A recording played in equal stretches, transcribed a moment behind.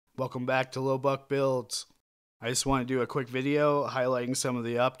Welcome back to Low Buck Builds. I just want to do a quick video highlighting some of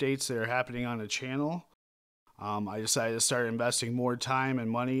the updates that are happening on the channel. I decided to start investing more time and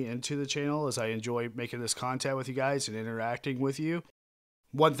money into the channel as I enjoy making this content with you guys and interacting with you.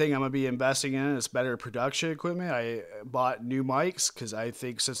 One thing I'm going to be investing in is better production equipment. I bought new mics because I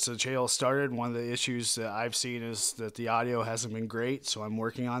think since the channel started, one of the issues that I've seen is that the audio hasn't been great, so I'm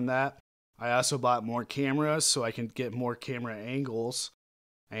working on that. I also bought more cameras so I can get more camera angles,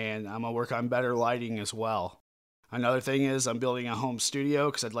 and I'm going to work on better lighting as well. Another thing is I'm building a home studio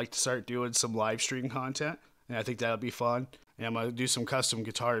because I'd like to start doing some live stream content, and I think that'll be fun. And I'm going to do some custom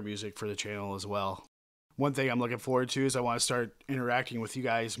guitar music for the channel as well. One thing I'm looking forward to is I want to start interacting with you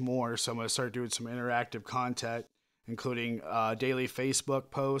guys more, so I'm going to start doing some interactive content, including daily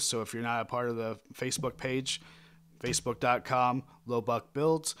Facebook posts. So if you're not a part of the Facebook page, facebook.com,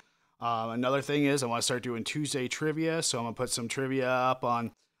 lowbuckbuilds. Another thing is I want to start doing Tuesday trivia, so I'm going to put some trivia up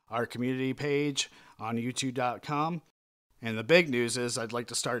on our community page on youtube.com. And the big news is I'd like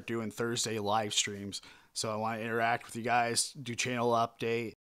to start doing Thursday live streams. So I want to interact with you guys, do channel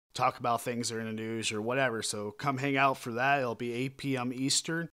update, talk about things that are in the news or whatever. So come hang out for that. It'll be 8 p.m.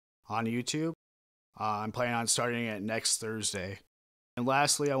 Eastern on YouTube. I'm planning on starting it next Thursday. And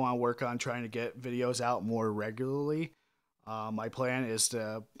lastly, I want to work on trying to get videos out more regularly. My plan is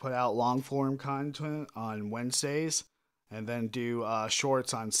to put out long form content on Wednesdays and then do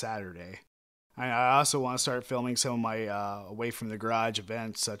shorts on Saturday. And I also want to start filming some of my away from the garage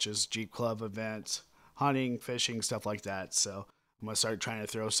events, such as Jeep Club events, hunting, fishing, stuff like that. So I'm going to start trying to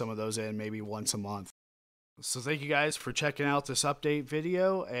throw some of those in maybe once a month. So thank you guys for checking out this update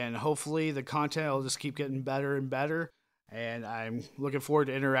video, and hopefully the content will just keep getting better and better. And I'm looking forward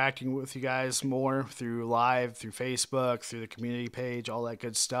to interacting with you guys more through live, through Facebook, through the community page, all that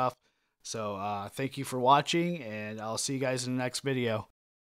good stuff. So thank you for watching, and I'll see you guys in the next video.